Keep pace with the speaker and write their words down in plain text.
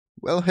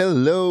Well,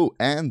 hello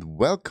and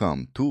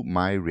welcome to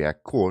my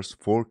React course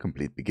for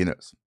complete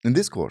beginners. In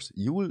this course,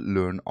 you will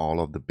learn all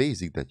of the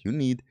basics that you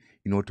need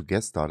in order to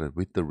get started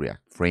with the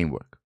React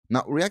framework.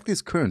 Now, React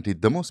is currently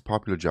the most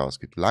popular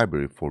JavaScript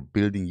library for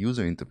building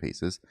user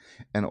interfaces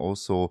and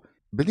also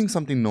building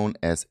something known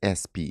as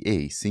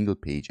SPA, single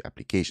page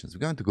applications.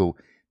 We're going to go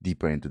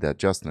deeper into that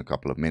just in a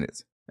couple of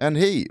minutes. And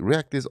hey,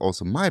 React is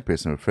also my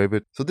personal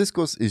favorite, so this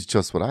course is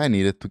just what I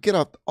needed to get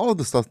out all of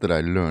the stuff that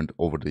I learned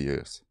over the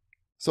years.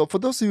 So for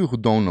those of you who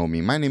don't know me,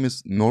 my name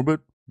is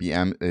Norbert.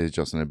 BM is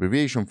just an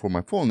abbreviation for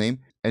my full name,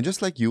 and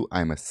just like you,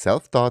 I'm a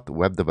self-taught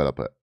web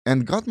developer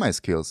and got my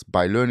skills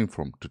by learning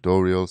from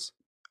tutorials,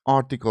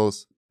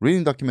 articles,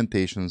 reading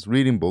documentations,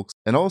 reading books,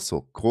 and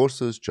also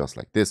courses just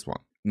like this one.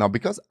 Now,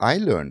 because I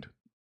learned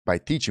by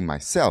teaching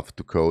myself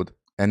to code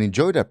and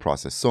enjoy that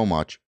process so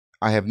much,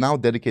 I have now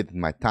dedicated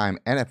my time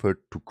and effort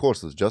to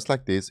courses just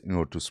like this in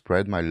order to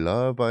spread my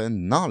love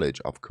and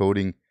knowledge of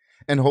coding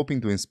and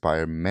hoping to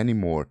inspire many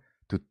more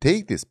to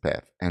take this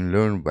path and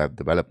learn web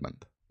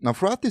development. Now,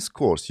 throughout this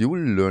course, you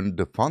will learn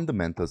the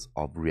fundamentals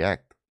of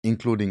React,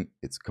 including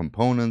its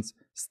components,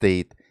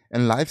 state,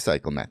 and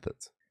lifecycle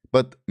methods,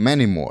 but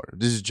many more.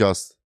 This is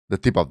just the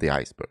tip of the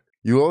iceberg.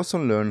 You will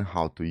also learn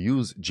how to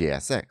use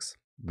JSX,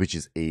 which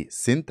is a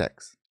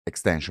syntax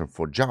extension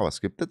for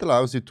JavaScript that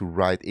allows you to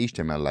write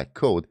HTML-like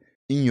code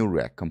in your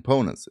React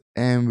components,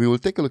 and we will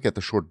take a look at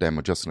a short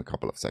demo just in a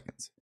couple of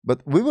seconds.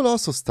 But we will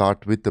also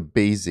start with the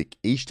basic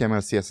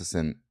HTML, CSS,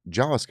 and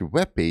JavaScript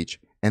web page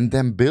and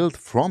then build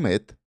from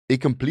it a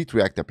complete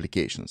React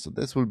application. So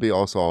this will be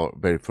also our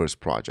very first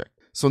project.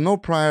 So no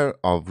prior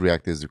of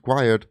React is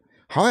required.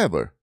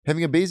 However,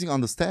 having a basic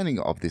understanding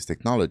of these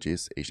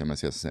technologies, HTML,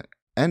 CSS,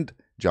 and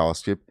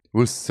JavaScript,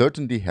 will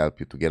certainly help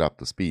you to get up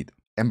to speed.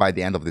 And by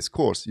the end of this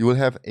course, you will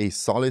have a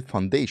solid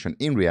foundation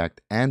in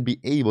React and be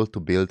able to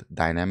build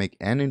dynamic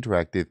and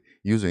interactive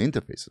user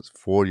interfaces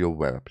for your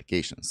web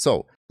applications.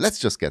 So let's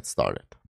just get started.